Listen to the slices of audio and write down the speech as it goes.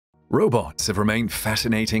Robots have remained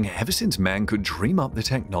fascinating ever since man could dream up the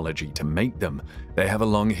technology to make them. They have a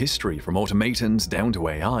long history from automatons down to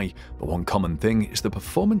AI, but one common thing is the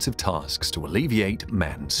performance of tasks to alleviate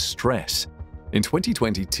man's stress. In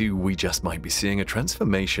 2022, we just might be seeing a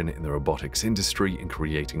transformation in the robotics industry in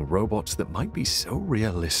creating robots that might be so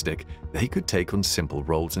realistic they could take on simple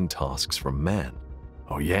roles and tasks from man.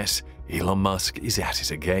 Oh yes, Elon Musk is at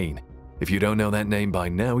it again. If you don't know that name by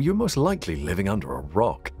now, you're most likely living under a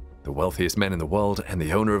rock. The wealthiest man in the world and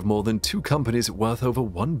the owner of more than 2 companies worth over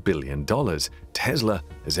 $1 billion, Tesla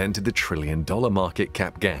has entered the trillion-dollar market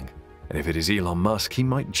cap gang. And if it is Elon Musk, he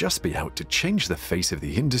might just be out to change the face of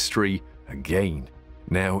the industry again.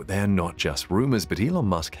 Now, they are not just rumors, but Elon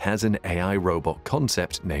Musk has an AI robot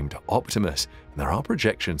concept named Optimus, and there are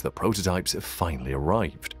projections that prototypes have finally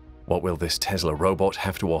arrived. What will this Tesla robot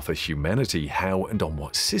have to offer humanity? How and on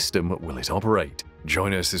what system will it operate?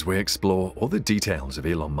 Join us as we explore all the details of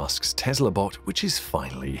Elon Musk's Tesla bot, which is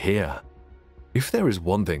finally here. If there is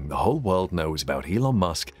one thing the whole world knows about Elon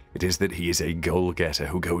Musk, it is that he is a goal-getter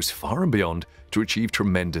who goes far and beyond to achieve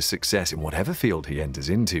tremendous success in whatever field he enters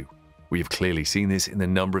into. We have clearly seen this in the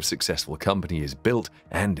number of successful companies he has built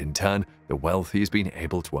and, in turn, the wealth he has been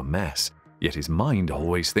able to amass. Yet his mind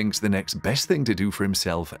always thinks the next best thing to do for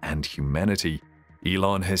himself and humanity.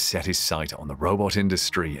 Elon has set his sight on the robot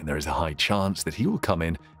industry, and there is a high chance that he will come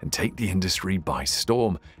in and take the industry by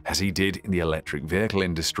storm, as he did in the electric vehicle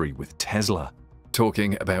industry with Tesla.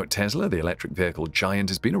 Talking about Tesla, the electric vehicle giant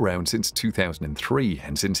has been around since 2003,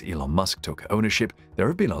 and since Elon Musk took ownership, there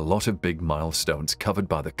have been a lot of big milestones covered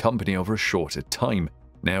by the company over a shorter time.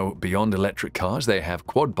 Now, beyond electric cars, they have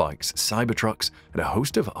quad bikes, Cybertrucks, and a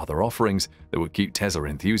host of other offerings that will keep Tesla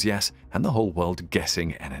enthusiasts and the whole world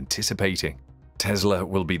guessing and anticipating. Tesla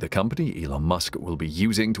will be the company Elon Musk will be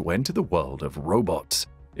using to enter the world of robots.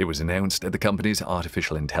 It was announced at the company's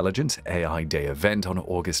Artificial Intelligence AI Day event on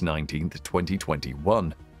August 19,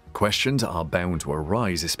 2021. Questions are bound to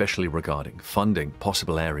arise, especially regarding funding,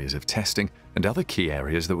 possible areas of testing, and other key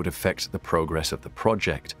areas that would affect the progress of the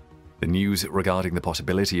project. The news regarding the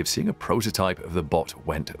possibility of seeing a prototype of the bot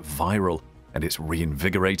went viral, and it's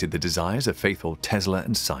reinvigorated the desires of faithful Tesla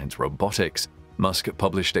and science robotics. Musk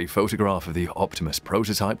published a photograph of the Optimus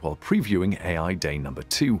prototype while previewing AI Day number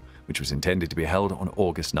 2, which was intended to be held on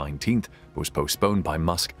August 19th, but was postponed by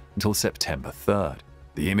Musk until September 3rd.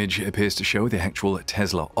 The image appears to show the actual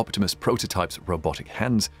Tesla Optimus prototype's robotic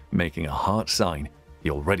hands making a heart sign. He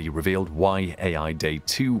already revealed why AI Day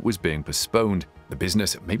 2 was being postponed. The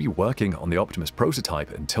business may be working on the Optimus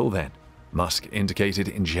prototype until then. Musk indicated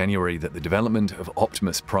in January that the development of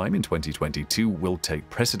Optimus Prime in 2022 will take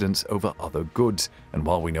precedence over other goods. And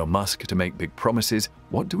while we know Musk to make big promises,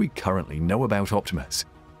 what do we currently know about Optimus?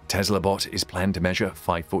 Tesla bot is planned to measure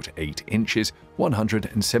 5 foot 8 inches,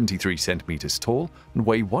 173 centimeters tall, and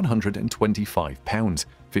weigh 125 pounds,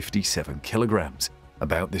 57 kilograms.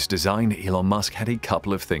 About this design, Elon Musk had a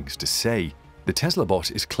couple of things to say. The Tesla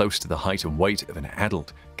bot is close to the height and weight of an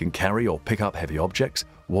adult, can carry or pick up heavy objects,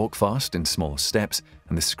 walk fast in small steps,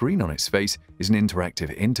 and the screen on its face is an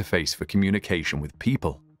interactive interface for communication with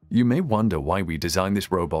people. You may wonder why we designed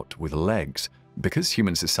this robot with legs. Because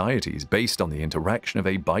human society is based on the interaction of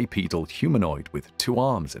a bipedal humanoid with 2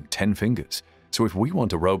 arms and 10 fingers. So if we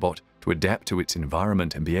want a robot to adapt to its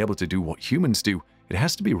environment and be able to do what humans do, it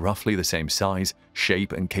has to be roughly the same size,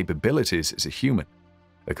 shape, and capabilities as a human.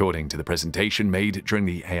 According to the presentation made during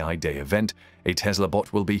the AI Day event, a Tesla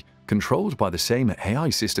bot will be controlled by the same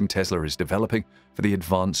AI system Tesla is developing for the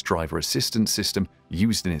advanced driver assistance system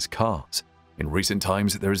used in its cars. In recent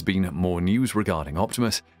times, there has been more news regarding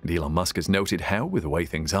Optimus, and Elon Musk has noted how, with the way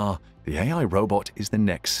things are, the AI robot is the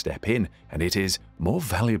next step in, and it is more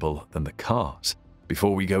valuable than the cars.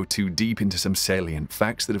 Before we go too deep into some salient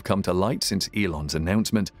facts that have come to light since Elon's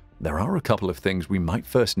announcement, there are a couple of things we might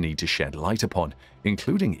first need to shed light upon,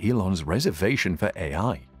 including Elon's reservation for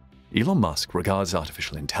AI. Elon Musk regards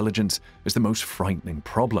artificial intelligence as the most frightening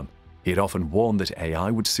problem. He had often warned that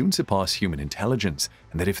AI would soon surpass human intelligence,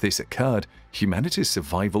 and that if this occurred, humanity's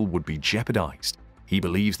survival would be jeopardized. He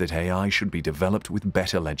believes that AI should be developed with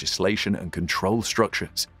better legislation and control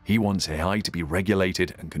structures. He wants AI to be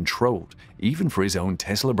regulated and controlled, even for his own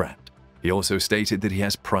Tesla brand. He also stated that he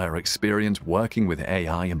has prior experience working with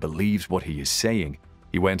AI and believes what he is saying.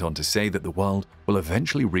 He went on to say that the world will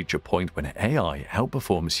eventually reach a point when AI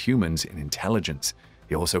outperforms humans in intelligence.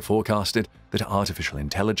 He also forecasted that artificial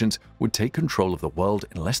intelligence would take control of the world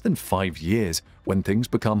in less than 5 years when things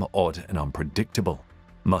become odd and unpredictable.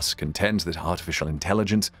 Musk contends that artificial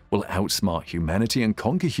intelligence will outsmart humanity and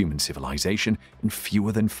conquer human civilization in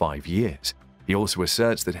fewer than 5 years. He He also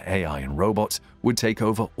asserts that AI and robots would take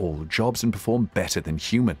over all jobs and perform better than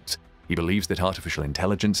humans. He believes that artificial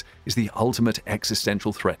intelligence is the ultimate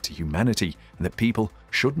existential threat to humanity and that people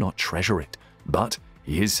should not treasure it. But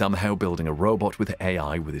he is somehow building a robot with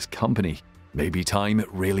AI with his company. Maybe time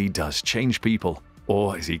really does change people.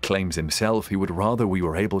 Or, as he claims himself, he would rather we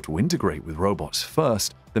were able to integrate with robots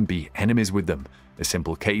first than be enemies with them. A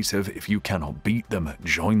simple case of if you cannot beat them,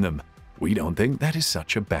 join them. We don't think that is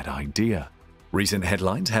such a bad idea. Recent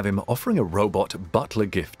headlines have him offering a robot butler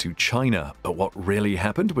gift to China, but what really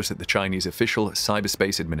happened was that the Chinese official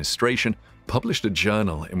Cyberspace Administration published a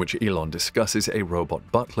journal in which Elon discusses a robot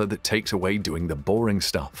butler that takes away doing the boring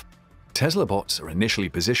stuff. Tesla bots are initially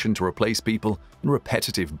positioned to replace people in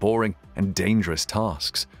repetitive, boring, and dangerous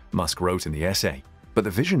tasks, Musk wrote in the essay, but the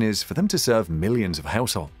vision is for them to serve millions of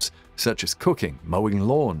households, such as cooking, mowing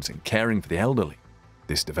lawns, and caring for the elderly.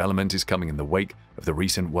 This development is coming in the wake of the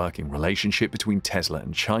recent working relationship between Tesla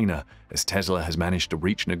and China, as Tesla has managed to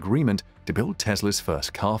reach an agreement to build Tesla's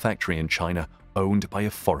first car factory in China, owned by a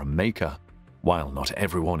foreign maker. While not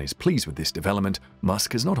everyone is pleased with this development,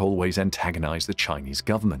 Musk has not always antagonized the Chinese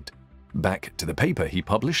government. Back to the paper he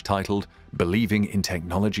published titled "Believing in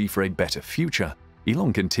Technology for a Better Future,"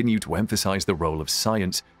 Elon continued to emphasize the role of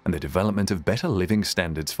science and the development of better living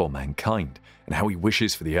standards for mankind, and how he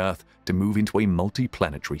wishes for the Earth to move into a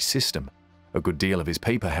multi-planetary system. A good deal of his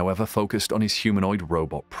paper, however, focused on his humanoid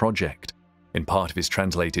robot project. In part of his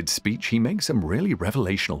translated speech, he makes some really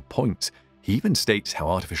revelational points. He even states how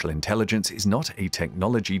artificial intelligence is not a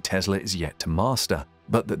technology Tesla is yet to master,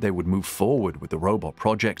 but that they would move forward with the robot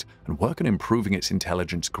project and work on improving its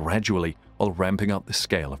intelligence gradually while ramping up the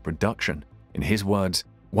scale of production. In his words,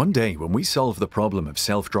 "One day when we solve the problem of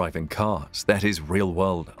self-driving cars, that is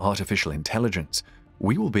real-world artificial intelligence,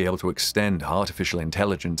 we will be able to extend artificial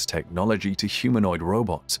intelligence technology to humanoid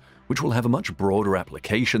robots, which will have a much broader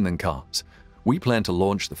application than cars. We plan to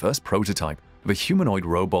launch the first prototype of a humanoid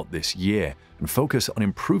robot this year and focus on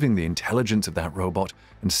improving the intelligence of that robot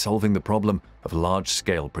and solving the problem of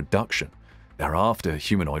large-scale production. Thereafter,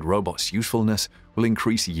 humanoid robots' usefulness will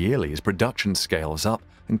increase yearly as production scales up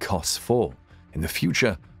and costs fall. In the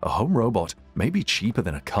future, a home robot may be cheaper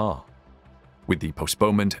than a car." With the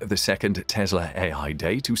postponement of the second Tesla AI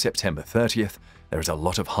Day to September 30th, there is a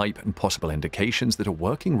lot of hype and possible indications that a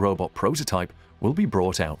working robot prototype will be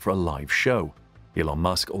brought out for a live show. Elon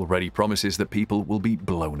Musk already promises that people will be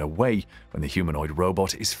blown away when the humanoid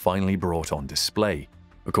robot is finally brought on display.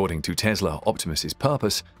 According to Tesla Optimus's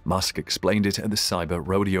purpose, Musk explained it at the Cyber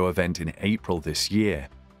Rodeo event in April this year.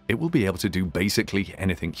 It will be able to do basically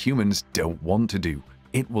anything humans don't want to do.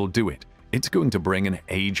 It will do it. It's going to bring an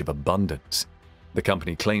age of abundance. The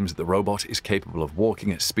company claims that the robot is capable of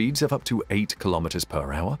walking at speeds of up to 8 kilometers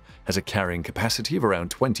per hour, has a carrying capacity of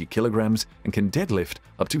around 20 kilograms, and can deadlift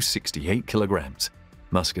up to 68 kilograms.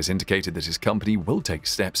 Musk has indicated that his company will take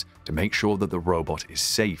steps to make sure that the robot is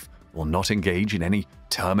safe, will not engage in any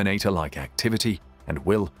Terminator-like activity, and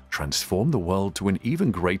will transform the world to an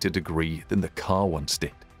even greater degree than the car once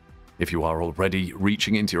did. If you are already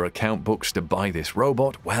reaching into your account books to buy this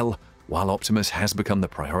robot, well, while Optimus has become the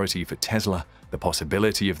priority for Tesla, the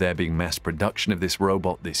possibility of there being mass production of this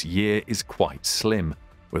robot this year is quite slim.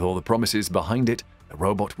 With all the promises behind it, the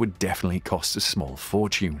robot would definitely cost a small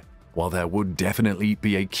fortune. While there would definitely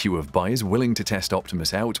be a queue of buyers willing to test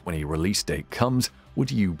Optimus out when a release date comes, would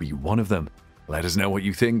you be one of them? Let us know what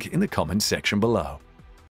you think in the comments section below.